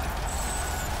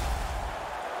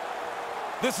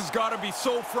 This has got to be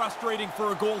so frustrating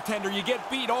for a goaltender. You get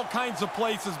beat all kinds of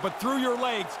places, but through your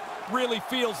legs really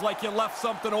feels like you left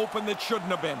something open that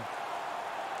shouldn't have been.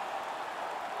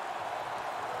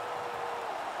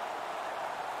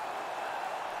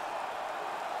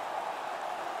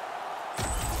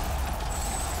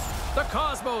 The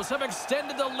Cosmos have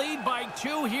extended the lead by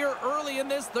 2 here early in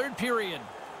this third period.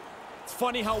 It's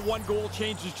funny how 1 goal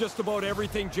changes just about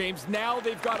everything, James. Now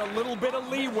they've got a little bit of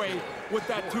leeway with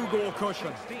that 2-goal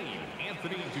cushion.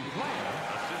 Anthony Duclair,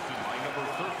 assisted by number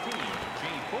 13,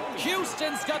 Jay.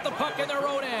 Houston's got the puck in their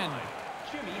own end.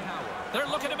 Jimmy Howard. They're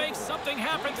looking to make something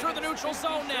happen through the neutral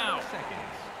zone now.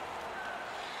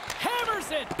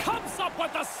 Hammers it. Comes up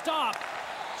with the stop.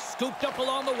 Scooped up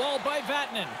along the wall by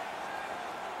Vatanen.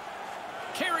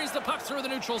 Carries the puck through the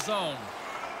neutral zone.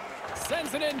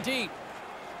 Sends it in deep.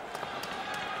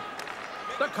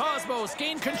 The Cosmos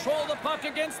gain control of the puck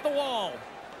against the wall.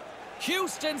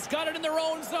 Houston's got it in their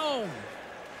own zone.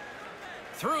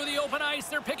 Through the open ice,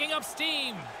 they're picking up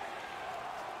steam.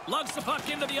 Lugs the puck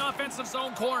into the offensive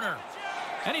zone corner.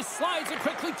 And he slides it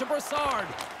quickly to Brassard.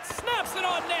 Snaps it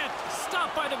on net.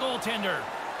 Stopped by the goaltender.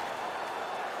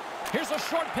 Here's a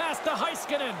short pass to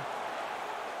Heiskanen.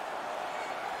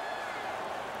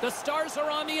 The Stars are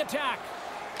on the attack.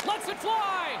 Lets it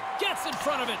fly. Gets in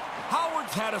front of it.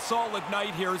 Howard's had a solid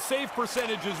night here. His save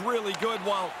percentage is really good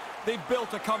while they've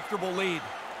built a comfortable lead.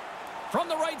 From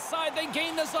the right side, they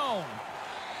gain the zone.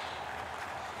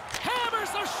 Hammers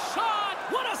a shot.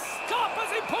 What a stop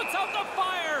as he puts out the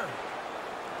fire.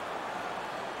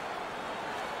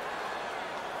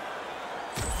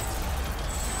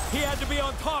 He had to be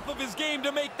on top of his game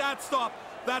to make that stop.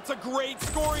 That's a great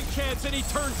scoring chance, and he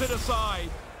turns it aside.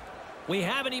 We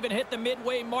haven't even hit the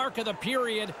midway mark of the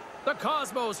period. The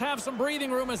Cosmos have some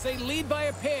breathing room as they lead by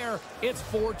a pair. It's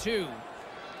 4-2.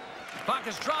 Puck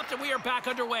is dropped, and we are back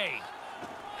underway.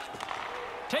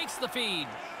 Takes the feed.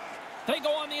 They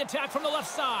go on the attack from the left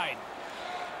side.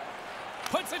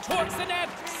 Puts it towards the net.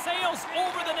 Sails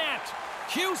over the net.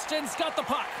 Houston's got the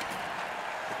puck.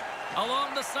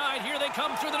 Along the side, here they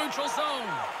come through the neutral zone.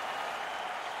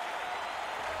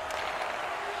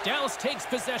 Dallas takes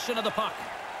possession of the puck.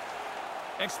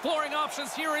 Exploring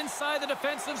options here inside the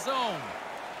defensive zone.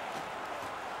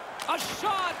 A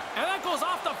shot, and that goes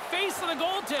off the face of the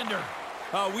goaltender.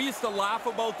 We used to laugh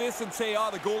about this and say,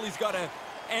 the goalie's got to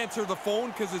answer the phone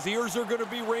because his ears are going to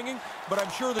be ringing. But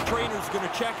I'm sure the trainer's going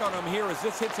to check on him here as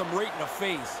this hits him right in the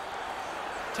face.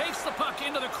 Takes the puck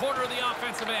into the corner of the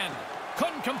offensive end.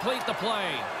 Couldn't complete the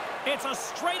play. It's a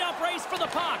straight-up race for the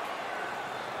puck.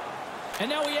 And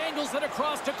now he angles it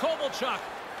across to Kovalchuk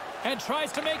and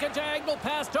tries to make a diagonal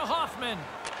pass to Hoffman.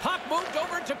 Puck moved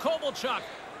over to Kovalchuk.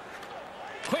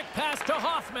 Quick pass to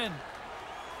Hoffman.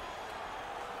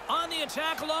 On the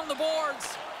attack along the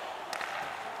boards.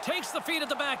 Takes the feed at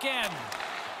the back end.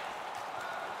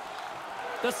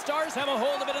 The Stars have a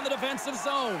hold of it in the defensive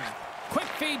zone. Quick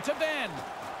feed to Ben.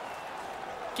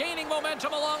 Gaining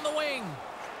momentum along the wing.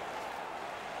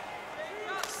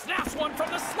 Snaps one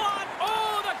from the slot.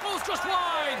 Oh, that goes just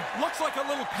wide. Looks like a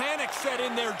little panic set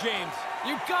in there, James.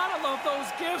 You gotta love those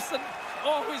gifts. And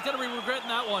oh, he's gonna be regretting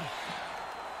that one.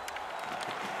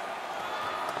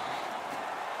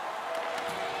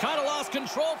 Kind of lost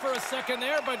control for a second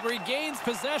there, but regains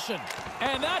possession.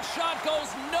 And that shot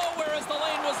goes nowhere as the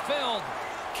lane was filled.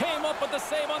 Came up with the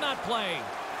save on that play.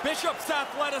 Bishop's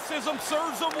athleticism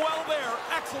serves him well there.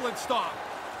 Excellent stop.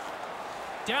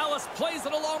 Dallas plays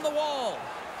it along the wall.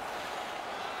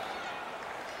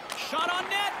 Shot on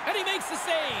net, and he makes the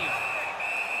save.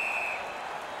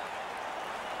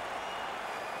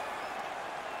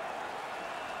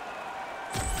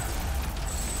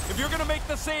 If you're going to make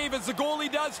the save as the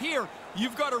goalie does here,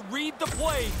 you've got to read the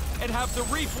play and have the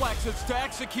reflexes to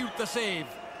execute the save.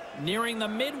 Nearing the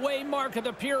midway mark of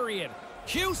the period,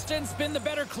 Houston's been the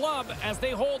better club as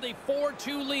they hold a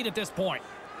 4-2 lead at this point.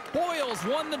 Boyles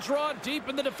won the draw deep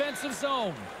in the defensive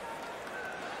zone.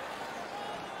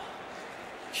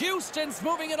 Houston's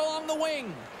moving it along the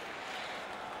wing.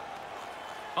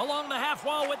 Along the half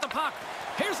wall with the puck.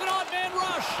 Here's an odd man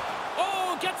rush.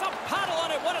 Oh, gets a paddle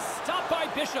on it. What a stop by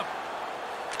Bishop.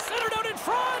 Centered out in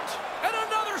front. And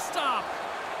another stop.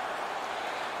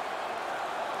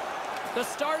 The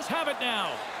Stars have it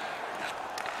now.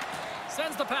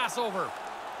 Sends the pass over.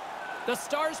 The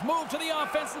Stars move to the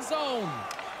offensive zone.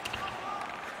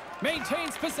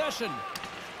 Maintains possession.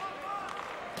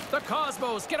 The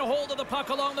Cosmos get a hold of the puck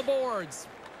along the boards.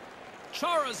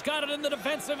 Chara's got it in the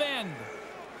defensive end.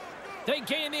 They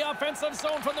gain the offensive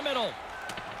zone from the middle.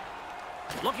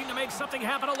 Looking to make something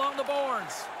happen along the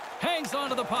boards. Hangs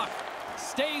onto the puck.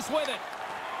 Stays with it.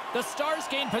 The Stars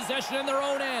gain possession in their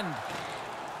own end.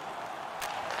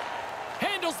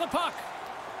 Handles the puck.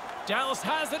 Dallas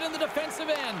has it in the defensive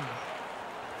end.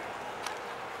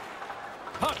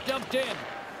 Puck dumped in.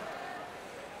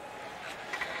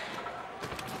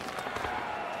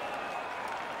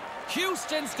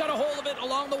 Houston's got a hold of it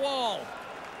along the wall.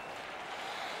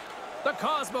 The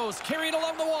Cosmos carry it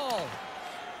along the wall.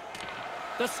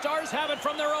 The Stars have it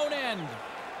from their own end.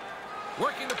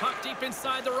 Working the puck deep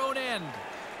inside their own end.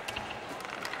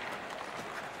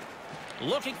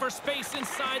 Looking for space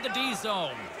inside the D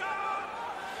zone.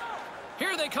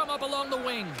 Here they come up along the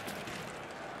wing.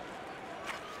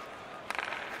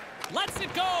 Lets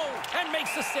it go and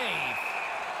makes the save.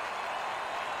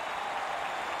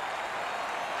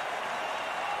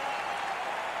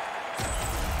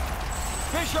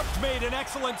 Bishop's made an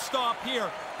excellent stop here.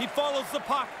 He follows the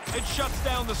puck and shuts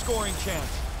down the scoring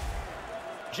chance.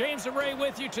 James and Ray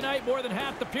with you tonight. More than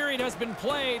half the period has been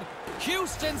played.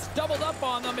 Houston's doubled up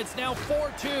on them. It's now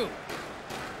 4-2.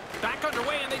 Back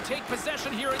underway, and they take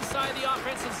possession here inside the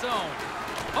offensive zone.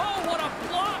 Oh, what a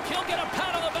block. He'll get a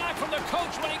pat on the back from the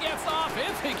coach when he gets off,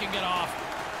 if he can get off.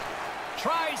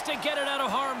 Tries to get it out of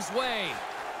harm's way.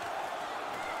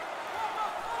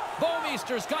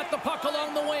 Bouwmeester's got the puck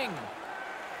along the wing.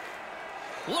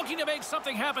 Looking to make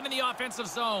something happen in the offensive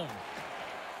zone.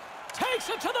 Takes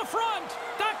it to the front.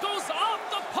 That goes off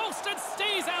the post and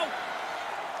stays out.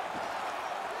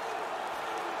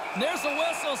 There's a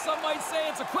whistle. Some might say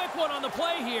it's a quick one on the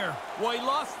play here. Well, he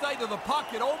lost sight of the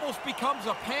puck. It almost becomes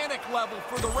a panic level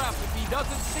for the ref. If he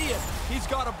doesn't see it, he's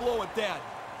got to blow it dead.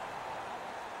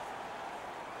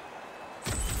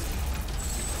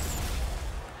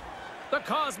 The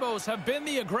Cosmos have been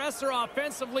the aggressor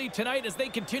offensively tonight as they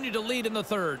continue to lead in the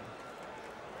third.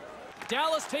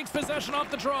 Dallas takes possession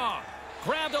off the draw.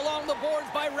 Grabbed along the boards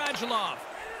by Radulov.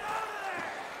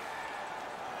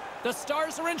 The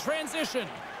Stars are in transition.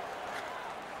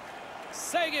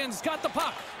 Sagan's got the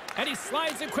puck, and he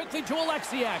slides it quickly to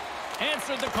Alexiak.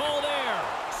 Answered the call there.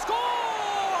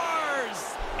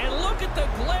 Scores! And look at the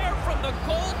glare from the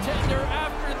goaltender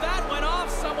after that went off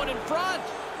someone in front.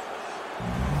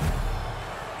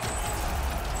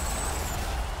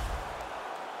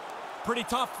 Pretty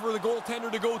tough for the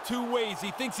goaltender to go two ways.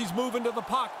 He thinks he's moving to the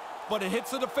puck, but it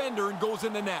hits the defender and goes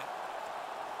in the net.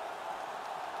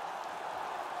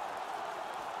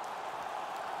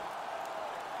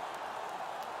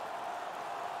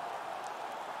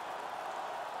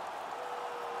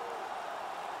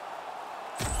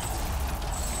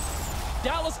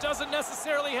 Dallas doesn't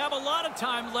necessarily have a lot of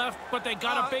time left, but they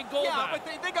got a big goal back. Yeah,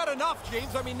 but they got enough,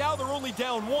 James. I mean, now they're only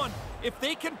down one. If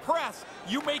they can press,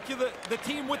 you make the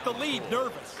team with the lead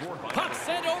nervous. Puck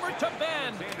sent over to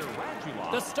Ben.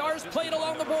 The Stars played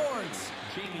along the boards.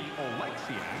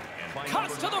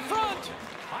 Cuts to the front.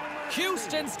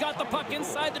 Houston's got the puck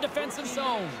inside the defensive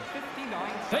zone.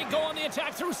 They go on the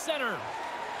attack through center.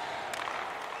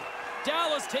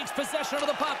 Dallas takes possession of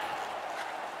the puck.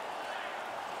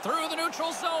 Through the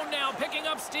neutral zone now, picking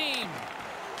up steam.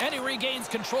 And he regains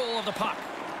control of the puck.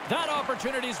 That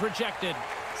opportunity's rejected.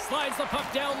 Slides the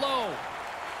puck down low.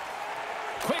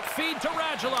 Quick feed to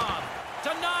Radulov.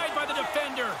 Denied by the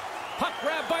defender. Puck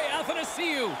grab by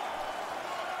Athanasiou.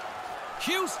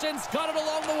 Houston's got it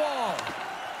along the wall.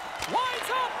 Winds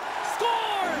up.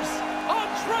 Scores!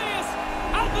 Andreas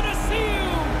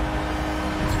Athanasiou!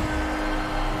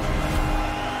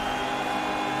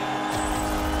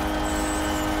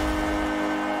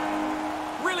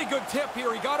 Good tip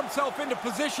here. He got himself into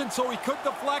position so he could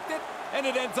deflect it, and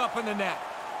it ends up in the net.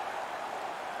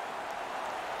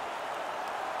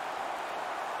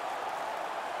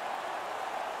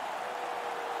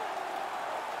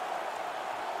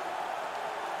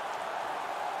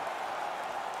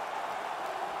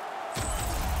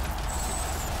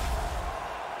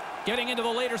 Getting into the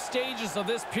later stages of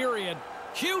this period,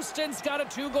 Houston's got a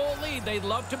 2-goal lead. They'd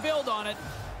love to build on it.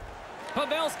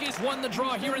 Pavelski's won the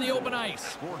draw here in the open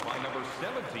ice. Scored by number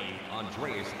 17,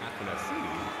 Andreas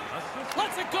Athanasiou.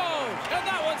 Lets it go, and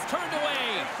that one's turned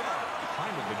away.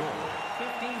 Time of the goal,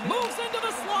 15 minutes. Moves into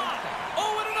the slot.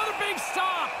 Oh, and another big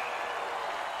stop.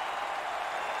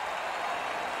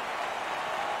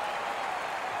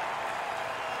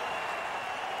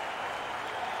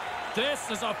 This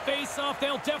is a face-off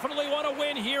they'll definitely want to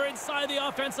win here inside the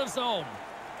offensive zone.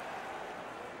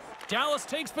 Dallas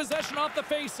takes possession off the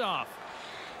face-off.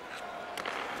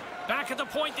 Back at the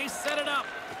point, they set it up.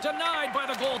 Denied by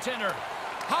the goaltender.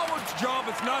 Howard's job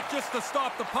is not just to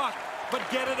stop the puck, but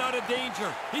get it out of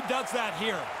danger. He does that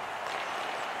here.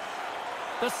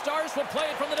 The Stars will play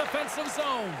it from the defensive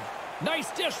zone.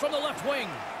 Nice dish from the left wing.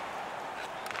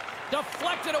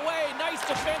 Deflected away. Nice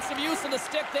defensive use of the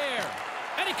stick there.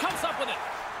 And he comes up with it.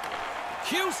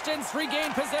 Houston's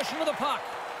regained possession of the puck.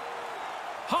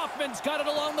 Hoffman's got it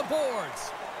along the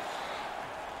boards.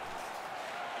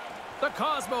 The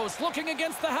Cosmos looking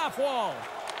against the half wall.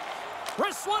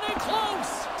 Wrists one in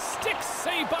close. Stick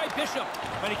save by Bishop.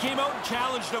 And he came out and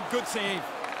challenged him. Good save.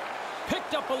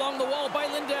 Picked up along the wall by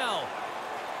Lindell.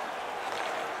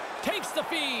 Takes the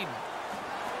feed.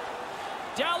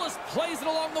 Dallas plays it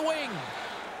along the wing.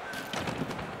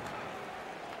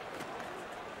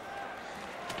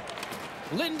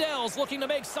 Lindell's looking to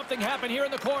make something happen here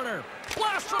in the corner.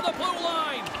 Blast from the blue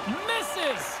line.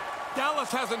 Misses.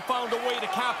 Dallas hasn't found a way to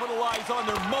capitalize on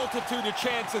their multitude of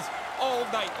chances all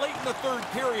night. Late in the third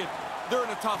period, they're in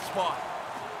a tough spot.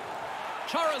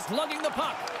 Chara's lugging the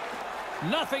puck.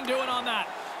 Nothing doing on that.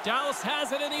 Dallas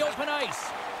has it in the open ice.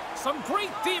 Some great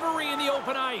thievery in the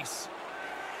open ice.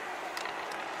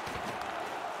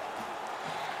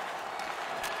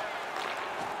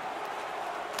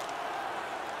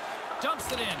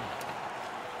 Dumps it in.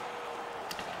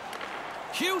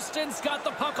 Houston's got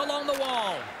the puck along the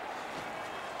wall.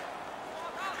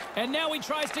 And now he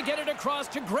tries to get it across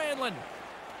to Granlund.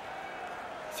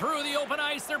 Through the open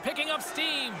ice, they're picking up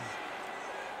steam.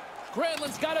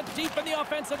 Granlund's got it deep in the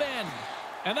offensive end.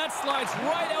 And that slides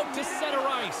right out to center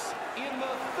ice.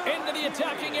 Into the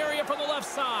attacking area from the left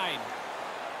side.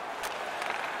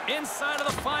 Inside of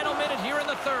the final minute here in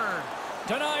the third.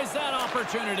 Denies that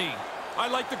opportunity. I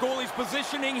like the goalie's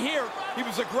positioning here. He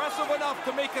was aggressive enough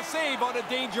to make a save on a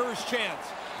dangerous chance.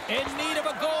 In need of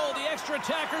a goal, the extra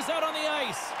attacker's out on the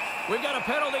ice. We've got a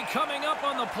penalty coming up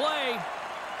on the play.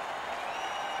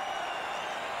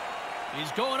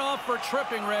 He's going off for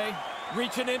tripping, Ray.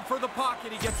 Reaching in for the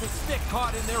pocket, he gets his stick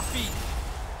caught in their feet.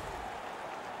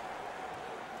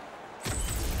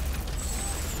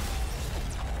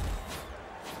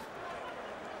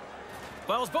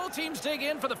 Well, as both teams dig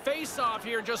in for the face-off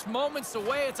here just moments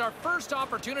away, it's our first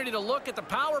opportunity to look at the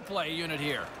power play unit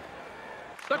here.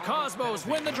 The Cosmos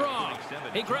win the draw.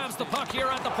 He grabs the puck here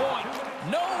at the point.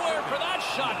 Nowhere for that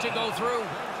shot to go through.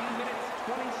 19 minutes,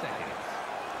 20 seconds.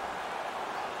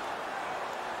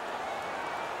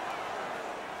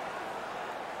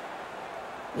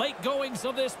 Late goings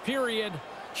of this period.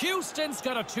 Houston's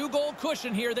got a 2-goal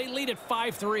cushion here. They lead at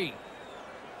 5-3.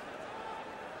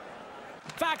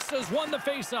 Faxas won the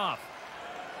faceoff.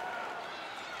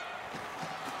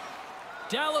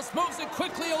 Dallas moves it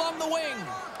quickly along the wing.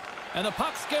 And the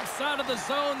puck skips out of the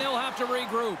zone. They'll have to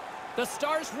regroup. The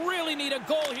Stars really need a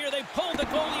goal here. They pulled the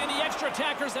goalie and the extra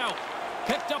attackers out.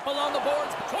 Picked up along the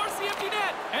boards towards the empty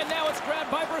net. And now it's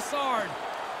grabbed by Brassard.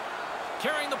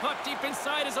 Carrying the puck deep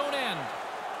inside his own end.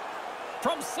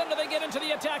 From center, they get into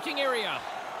the attacking area.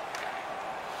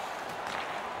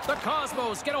 The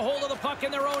Cosmos get a hold of the puck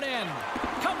in their own end.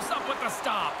 Comes up with the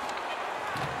stop.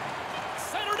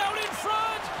 Centered out in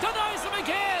front. Denies him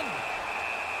again.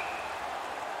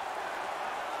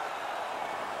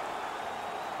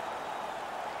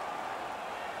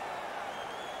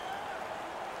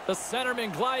 The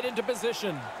centermen glide into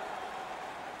position.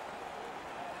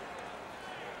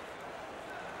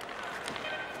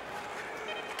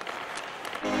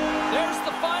 There's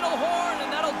the final horn,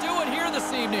 and that'll do it here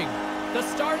this evening. The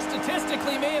Stars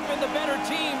statistically may have been the better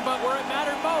team, but where it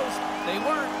mattered most, they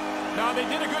weren't. Now, they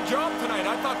did a good job tonight.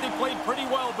 I thought they played pretty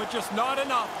well, but just not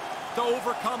enough to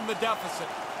overcome the deficit.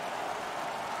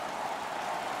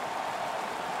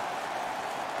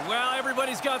 Well,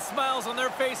 everybody's got smiles on their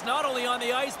face, not only on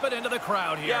the ice, but into the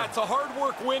crowd here. Yeah, it's a hard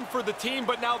work win for the team,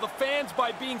 but now the fans,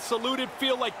 by being saluted,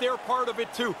 feel like they're part of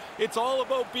it too. It's all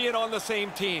about being on the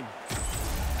same team.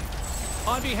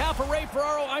 On behalf of Ray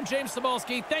Ferraro, I'm James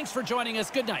Cybulski. Thanks for joining us.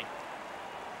 Good night.